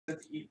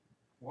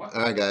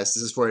Alright guys,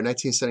 this is for a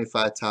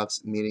 1975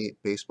 Topps Mini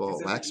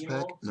Baseball Wax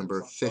Pack,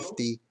 number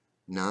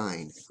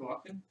 59.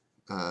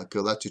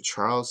 Good luck to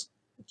Charles,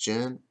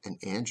 Jim, and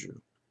Andrew.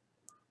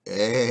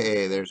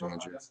 Hey, there's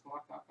Andrew.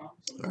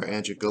 Alright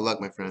Andrew, good luck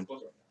my friend.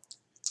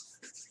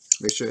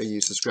 Make sure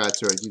you subscribe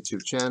to our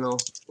YouTube channel,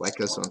 like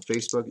us on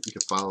Facebook, you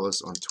can follow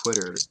us on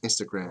Twitter,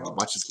 Instagram,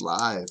 watch us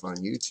live on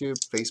YouTube,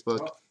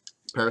 Facebook,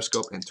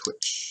 Periscope, and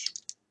Twitch.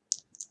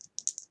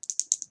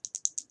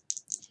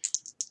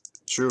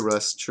 True,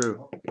 Russ,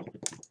 true.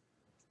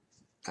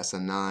 That's a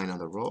 9 on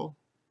the roll.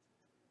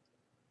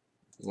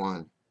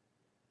 1,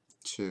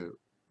 2,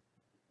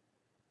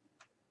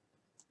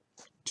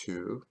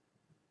 2.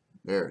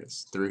 There it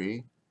is.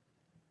 3,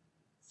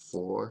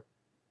 4,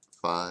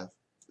 5,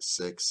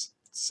 6,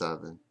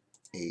 7,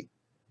 8,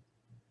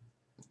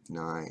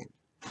 9.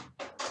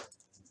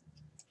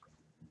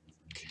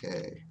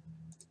 Okay.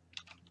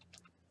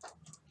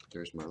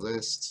 There's my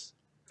list.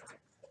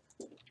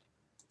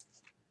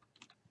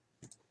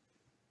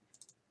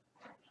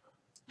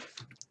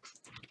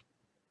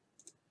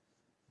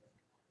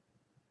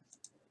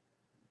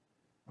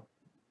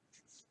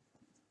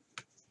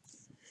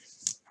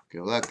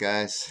 Good luck,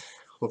 guys.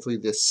 Hopefully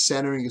the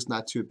centering is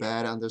not too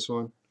bad on this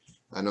one.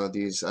 I know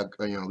these,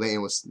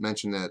 Leighton was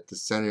mentioned that the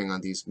centering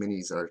on these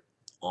minis are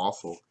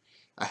awful.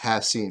 I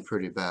have seen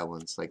pretty bad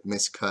ones, like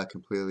miscut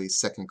completely,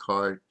 second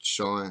card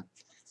showing.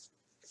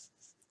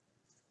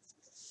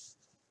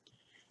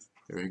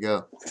 There we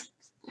go.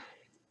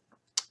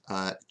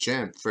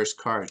 Jim, first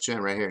card,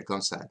 Jim right here,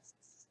 gun side.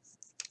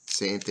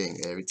 Same thing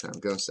every time,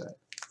 gun side.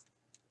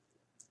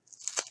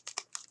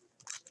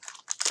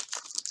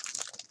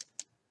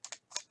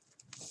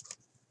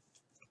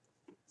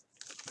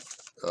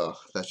 Oh,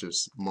 that's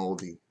just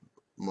moldy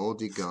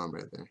gum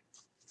right there.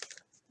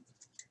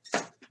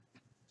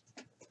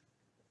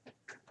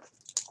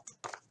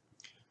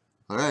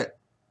 All right,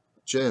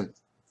 Jim.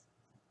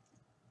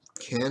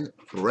 Ken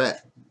Rett.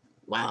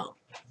 Wow.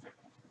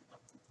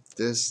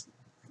 This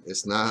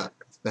is not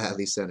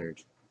badly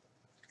centered,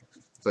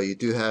 but you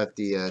do have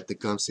the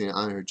gum stain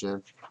on here,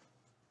 Jim.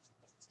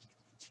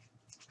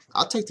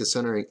 I'll take the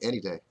centering any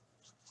day.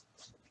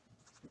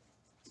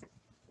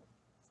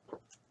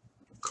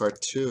 Card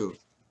 2.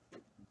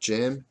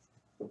 Jim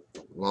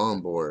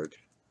Lonborg.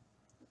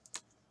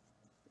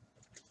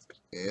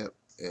 Yep,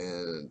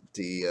 and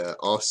the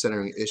all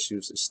centering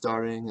issues is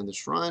starting in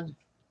this run.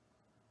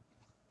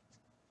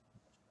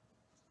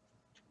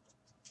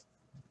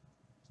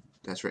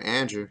 That's for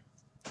Andrew.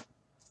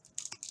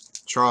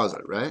 Charles,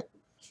 right?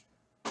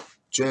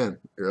 Jim,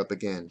 you're up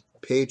again.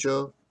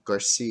 Pedro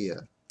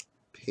Garcia.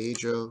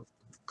 Pedro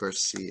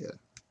Garcia.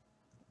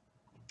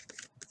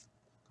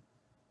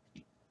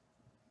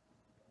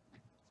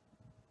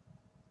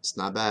 It's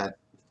not bad.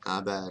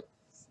 Not bad.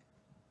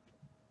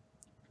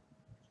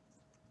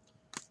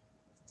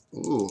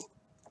 Ooh,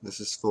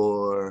 this is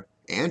for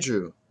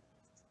Andrew.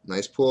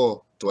 Nice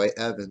pull. Dwight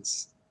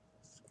Evans.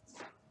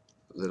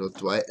 Little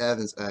Dwight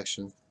Evans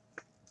action.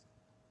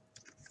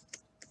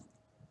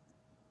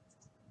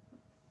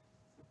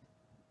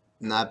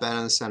 Not bad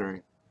on the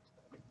centering.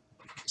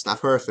 It's not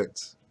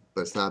perfect,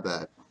 but it's not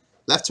bad.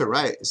 Left to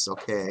right is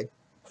okay.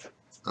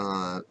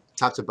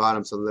 Top to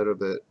bottom's a little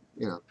bit,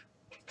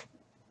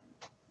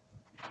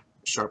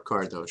 sharp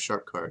card though.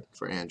 Sharp card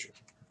for Andrew.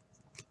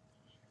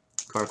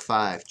 Card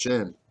 5,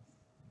 Jim.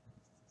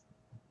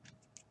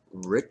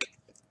 Rick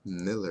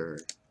Miller.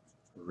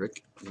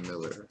 Rick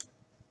Miller.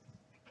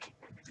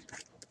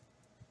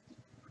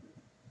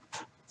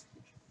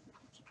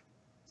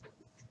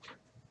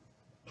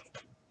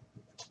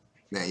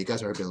 Man, you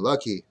guys are been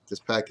lucky. This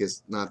pack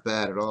is not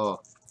bad at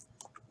all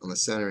on the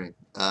centering.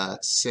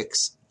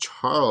 6,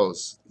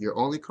 Charles. Your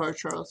only card,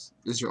 Charles?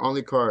 This is your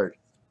only card.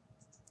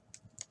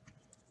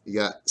 You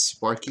got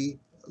Sparky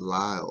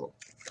Lyle.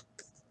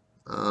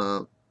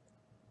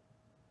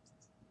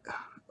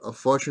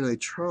 Unfortunately,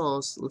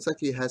 Charles looks like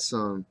he had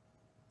some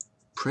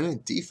printing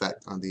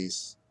defect on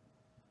these,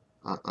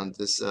 on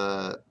this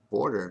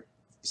border.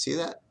 You see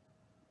that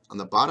on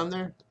the bottom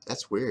there?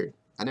 That's weird.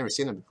 I never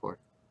seen it before.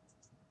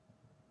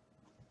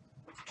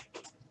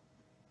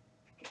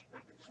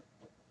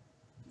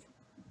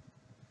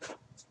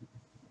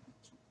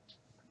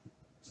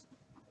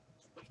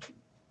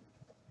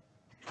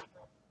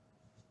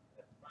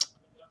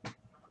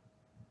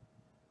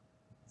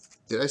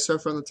 Did I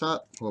start from the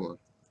top? Hold on.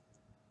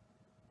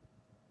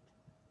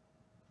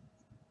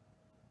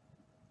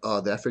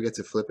 Oh, did I forget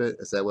to flip it?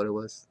 Is that what it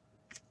was?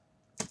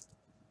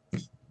 I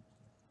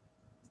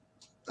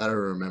don't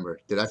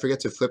remember. Did I forget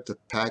to flip the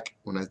pack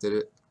when I did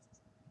it?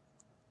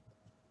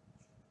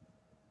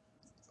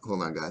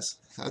 Hold on, guys.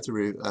 I have to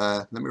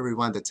let me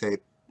rewind the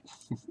tape.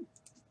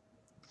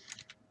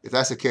 If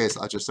that's the case,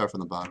 I'll just start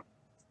from the bottom.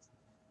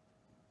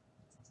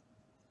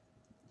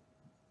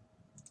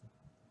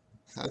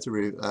 I have to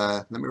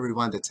let me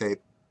rewind the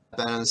tape.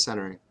 Bad on the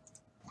centering.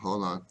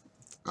 Hold on.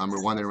 I'm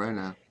rewinding right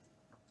now.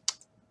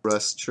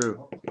 Russ,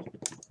 true.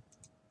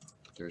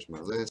 There's my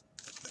list.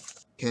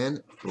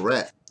 Ken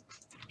Rett.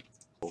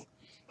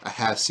 I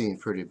have seen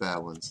pretty bad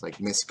ones, like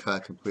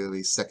miscut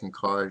completely, second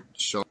card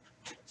shown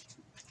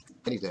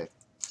any day.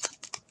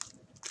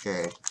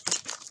 Okay,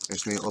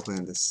 there's me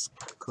opening this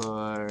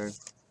card.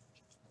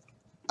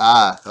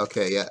 Ah,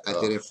 okay, yeah, I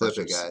didn't flip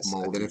it, guys.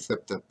 I didn't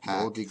flip the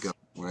pack moldy gum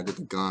when I did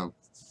the gum.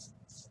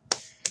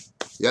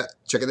 Yeah,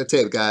 checking the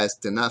tape, guys.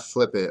 Did not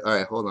flip it. All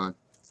right, hold on.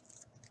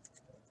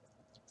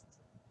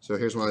 So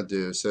here's what I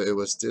do. So it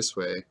was this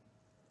way.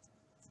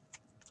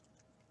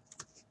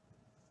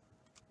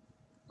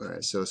 All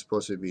right, so it's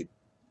supposed to be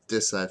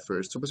this side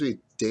first. It's supposed to be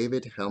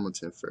David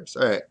Hamilton first.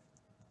 All right.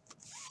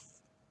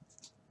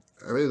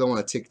 I really don't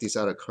want to take these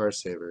out of card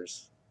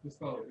savers.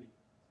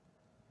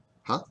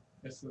 Huh?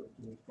 This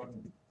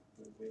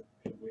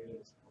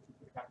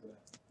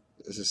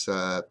is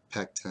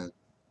pack 10.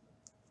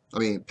 I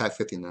mean pack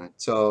 59.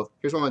 So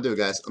here's what I'm gonna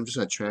do, guys. I'm just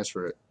gonna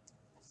transfer it.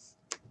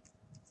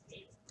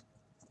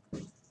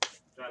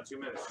 2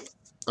 minutes.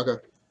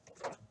 Okay.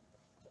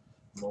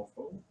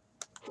 Mofo.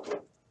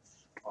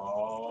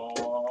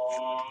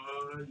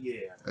 Oh yeah.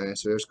 All right.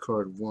 So there's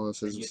card 1.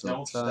 So this is on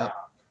top.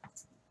 Stop.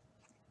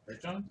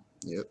 Right, John?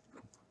 Yep.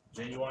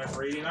 Genuine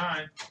for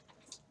 89.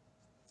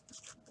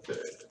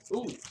 Ooh.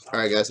 All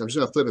right, guys. I'm just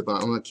gonna flip it, but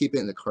I'm gonna keep it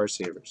in the card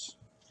savers.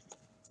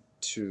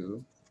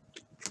 2.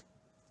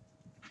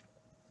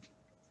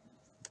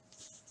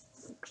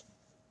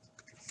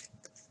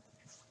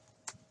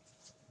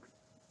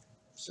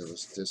 So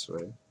it's this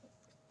way.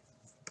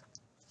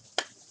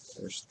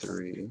 There's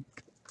 3.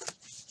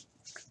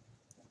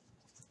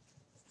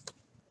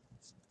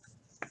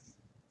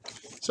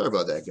 Sorry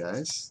about that,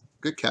 guys.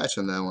 Good catch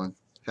on that one.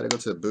 Had to go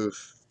to the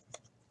booth.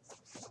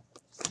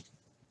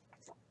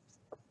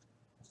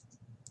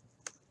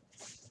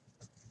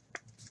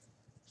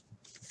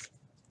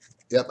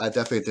 Yep, I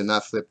definitely did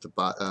not flip the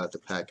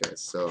pack,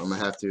 guys. So I'm gonna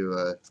have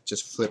to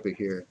just flip it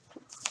here.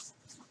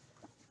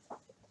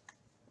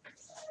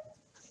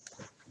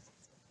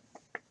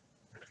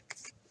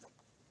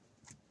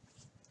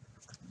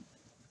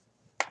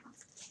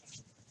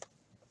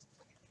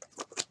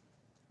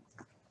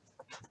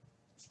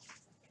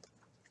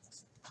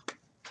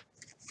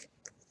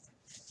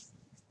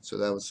 So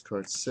that was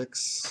card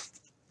 6.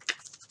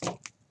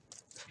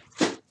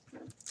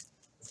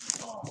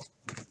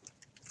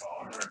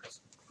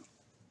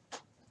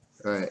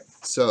 Alright,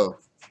 so.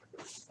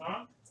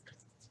 Huh?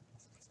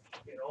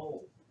 Get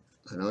old.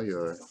 I know you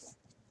are.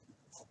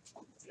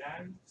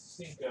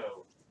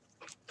 Cinco.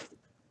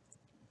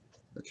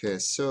 Okay,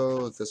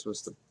 so this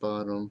was the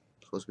bottom.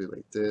 Supposed to be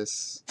like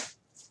this.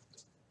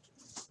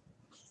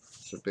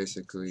 So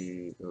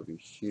basically, it'll be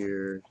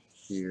here,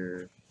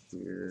 here,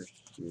 here,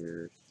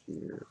 here,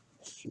 here,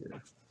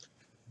 here.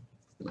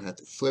 And I have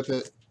to flip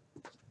it.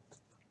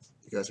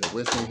 You guys are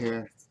with me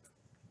here.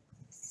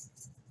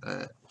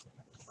 Alright.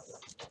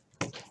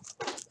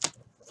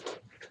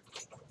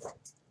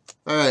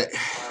 Alright.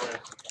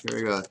 Here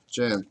we go.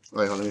 Jim.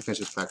 Wait, hold on, let me finish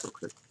this pack real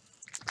quick.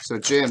 So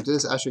Jim,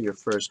 this is actually your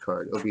first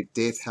card. It'll be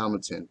Dave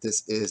Hamilton.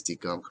 This is the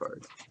gum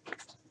card.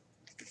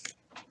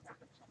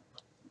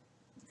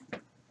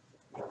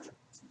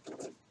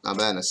 Not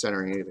bad in the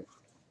centering either.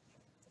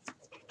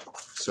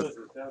 So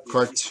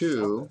card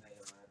 2,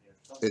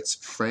 it's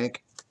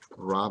Frank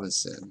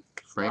Robinson.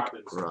 Frank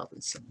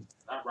Robinson.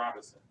 Not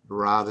Robinson.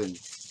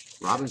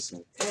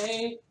 Robinson.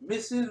 Hey,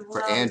 Mrs. Robinson.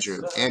 For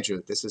Andrew.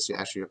 Andrew, this is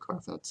actually your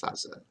card from the top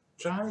side.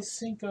 Johnny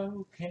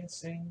Cinco can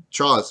sing.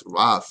 Charles,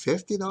 wow,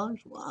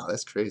 $50? Wow,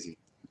 that's crazy.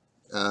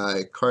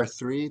 Card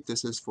 3,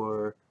 this is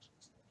for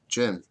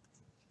Jim.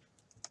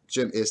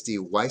 Jim is the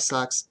White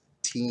Sox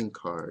team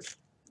card.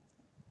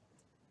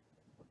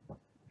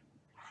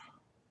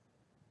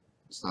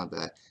 It's not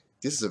bad.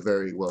 This is a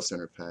very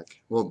well-centered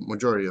pack. Well,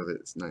 majority of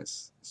it is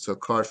nice. So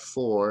card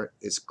 4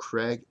 is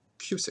Craig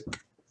Cusick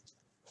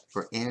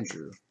for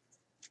Andrew.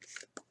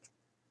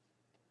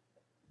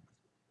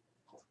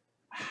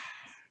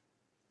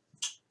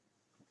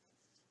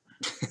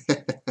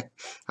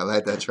 I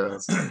like that,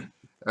 Charles.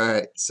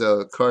 Alright,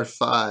 so card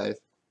 5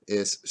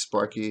 is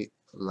Sparky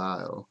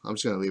Lyle. I'm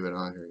just going to leave it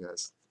on here,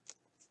 guys.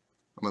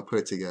 I'm going to put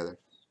it together.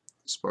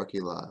 Sparky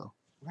Lyle.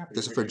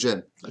 This is for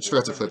Jim. I just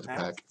forgot to flip the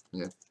pack.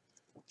 Yeah.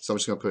 So I'm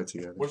just going to put it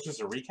together. What's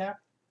this, a recap?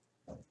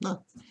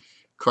 No.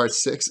 Card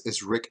 6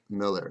 is Rick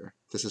Miller.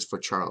 This is for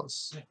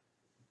Charles. Yeah.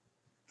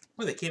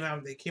 Well, they came out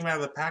of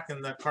the pack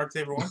in the card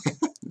saver one?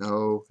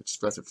 No, I just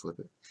forgot to flip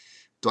it.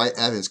 Dwight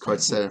Evans,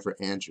 card 7 for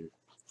Andrew.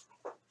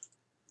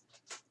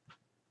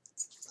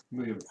 I'm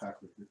gonna give a pack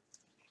with you.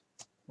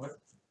 What?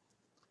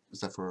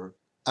 Is that for?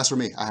 That's for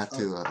me. I have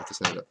to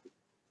set it up.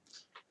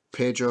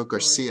 Pedro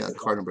Garcia,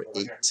 card number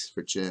 8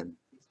 for Jim.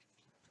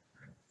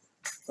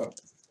 Oh.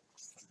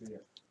 Yeah.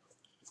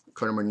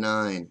 Card number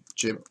 9,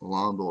 Jim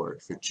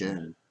Lombard for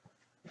Jim.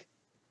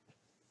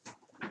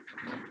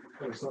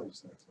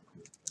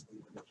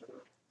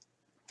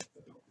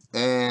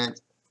 And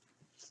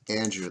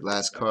Andrew,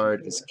 last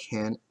card is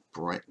Ken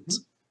Brett.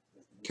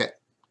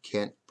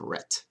 Ken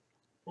Brett.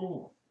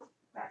 Ooh,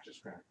 that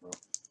just cracked, bro.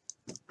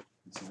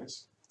 That's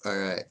nice. All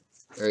right,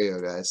 there you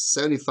go, guys.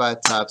 75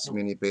 Topps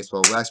Mini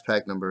Baseball Wax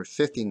Pack number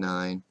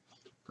 59.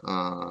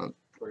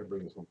 I can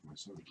bring this home for my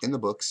son. in the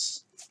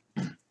books.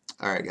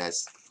 All right,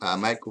 guys.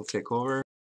 Mike will take over.